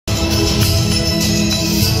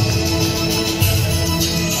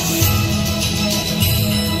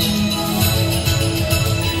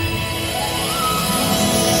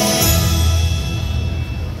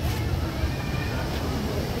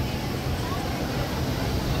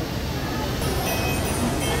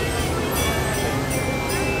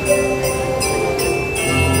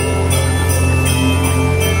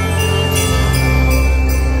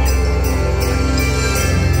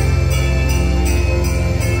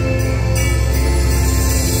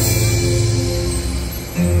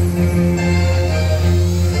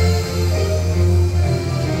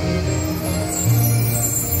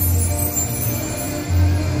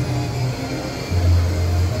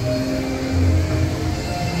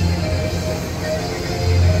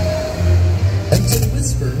And to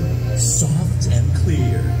whisper, soft and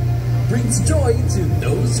clear, brings joy to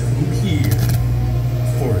those who hear.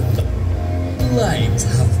 For the light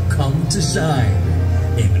have come to shine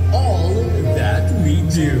in all that we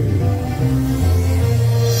do.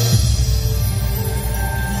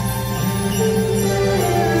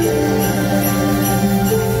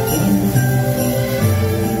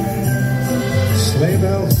 Sleigh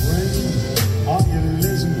bells ring, are you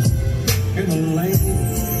listening? In the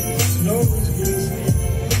lane, snow is glistening.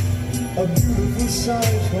 A beautiful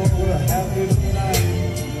sight, oh, we're happy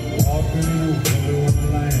tonight. Walking in a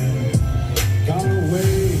wonderland. Gone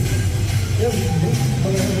away, every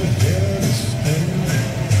bluebird here to stay.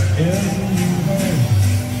 Every bluebird,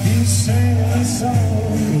 he's singing a song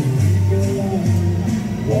to leave alone.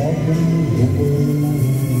 Walking in a wonderland.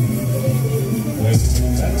 Let's go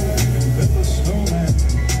with the snowman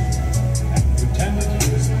and pretend that he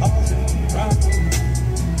was passing around.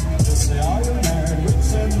 They'll say, are you married? We'll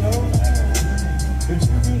say, no, man. But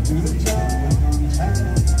you can do the job when you're in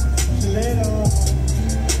town. Later on,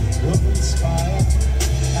 we'll inspire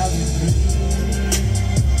as we dream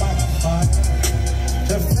by the fire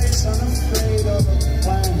to face unafraid of the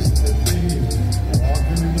plans that we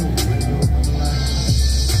walking in the window of the land.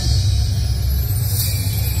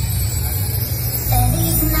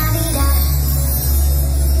 Feliz Navidad,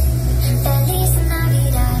 Feliz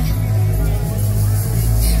Navidad,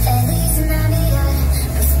 Feliz Navidad,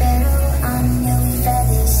 prospero año y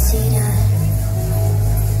felicidad.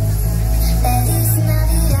 Feliz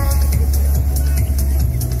Navidad,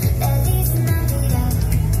 Feliz Navidad,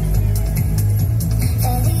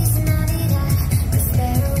 Feliz Navidad,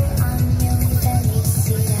 prospero año y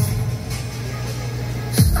felicidad.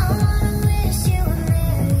 I wanna wish you a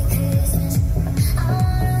Merry Christmas. I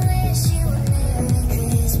wanna wish you a Merry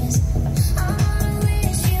Christmas. I wanna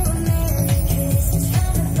wish you a Merry Christmas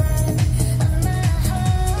from the bottom of my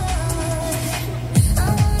heart. I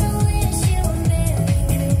wanna wish you a Merry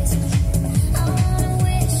Christmas. I wanna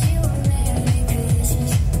wish you a Merry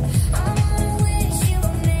Christmas. I wanna wish you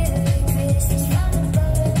a Merry Christmas from the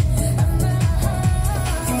bottom of my heart.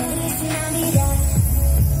 Feliz Navidad,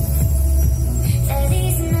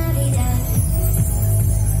 Feliz Navidad,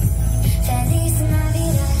 Feliz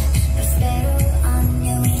Navidad, prospero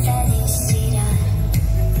año y felicidad.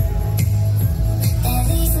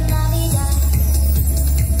 Feliz Navidad,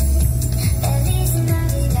 Feliz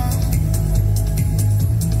Navidad,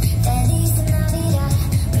 Feliz Navidad,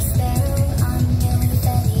 prospero año y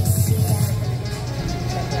felicidad.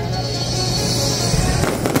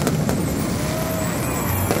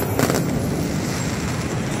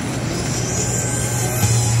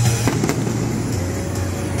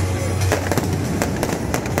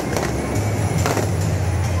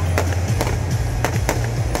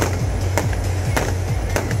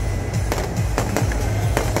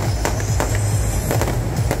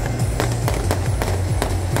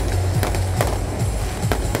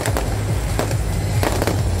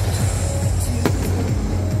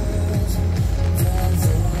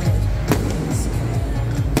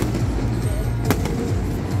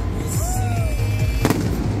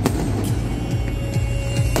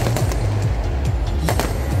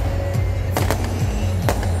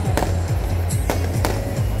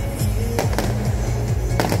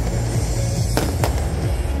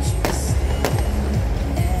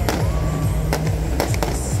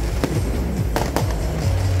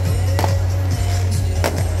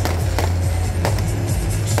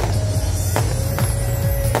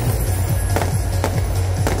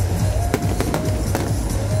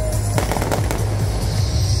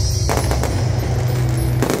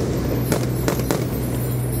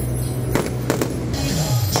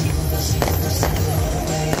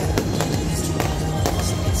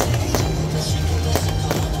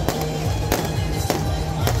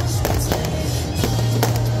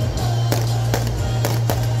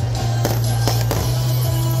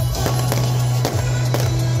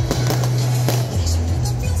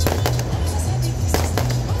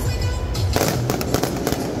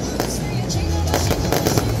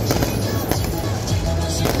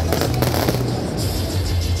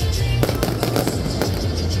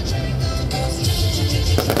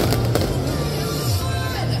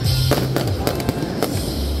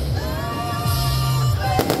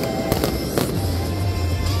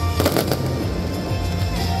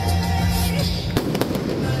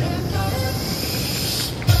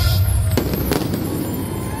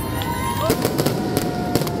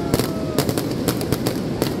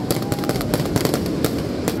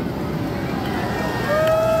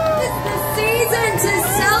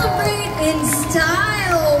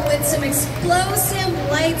 Explosive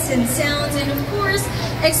lights lights and sounds, and of course,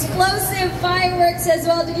 explosive fireworks as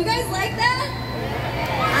well. Did you guys like that?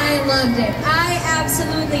 I loved it. I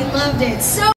absolutely loved it. So